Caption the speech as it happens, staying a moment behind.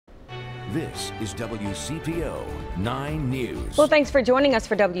This is WCPO 9 News. Well, thanks for joining us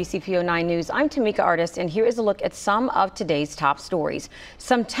for WCPO 9 News. I'm Tamika Artist, and here is a look at some of today's top stories.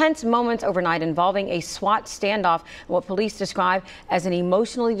 Some tense moments overnight involving a SWAT standoff, what police describe as an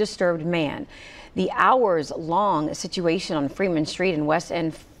emotionally disturbed man. The hours-long situation on Freeman Street in West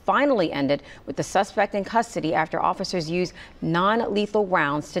End finally ended with the suspect in custody after officers used non-lethal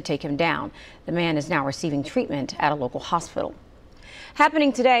rounds to take him down. The man is now receiving treatment at a local hospital.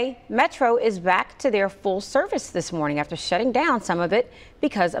 Happening today, Metro is back to their full service this morning after shutting down some of it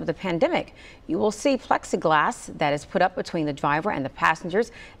because of the pandemic. You will see plexiglass that is put up between the driver and the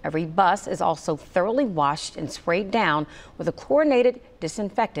passengers. Every bus is also thoroughly washed and sprayed down with a chlorinated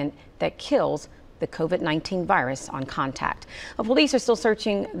disinfectant that kills the COVID-19 virus on contact. Police are still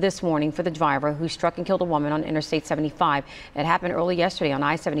searching this morning for the driver who struck and killed a woman on Interstate 75. It happened early yesterday on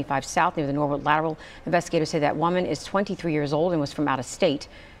I-75 South near the Norwood Lateral. Investigators say that woman is 23 years old and was from out of state.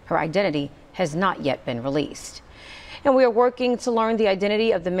 Her identity has not yet been released. And we are working to learn the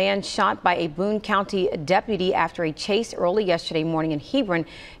identity of the man shot by a Boone County deputy after a chase early yesterday morning in Hebron.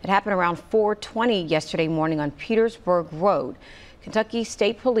 It happened around 4:20 yesterday morning on Petersburg Road. Kentucky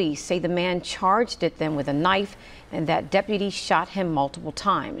State Police say the man charged at them with a knife and that deputy shot him multiple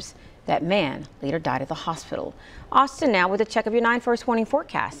times. That man later died at the hospital. Austin now with a check of your 9 First Warning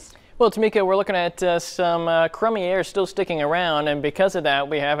forecast. Well, Tamika, we're looking at some crummy air still sticking around, and because of that,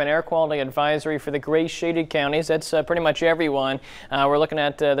 we have an air quality advisory for the gray shaded counties. That's pretty much everyone. We're looking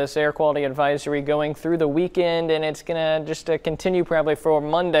at this air quality advisory going through the weekend, and it's going to just continue probably for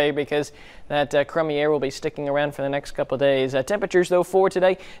Monday because that crummy air will be sticking around for the next couple of days. Temperatures, though, for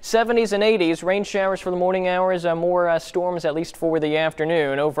today, 70s and 80s. Rain showers for the morning hours, more storms at least for the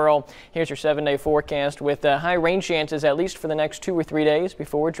afternoon. Overall, here's your 7-day forecast with high rain chances at least for the next 2 or 3 days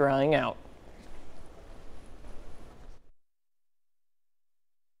before drying out.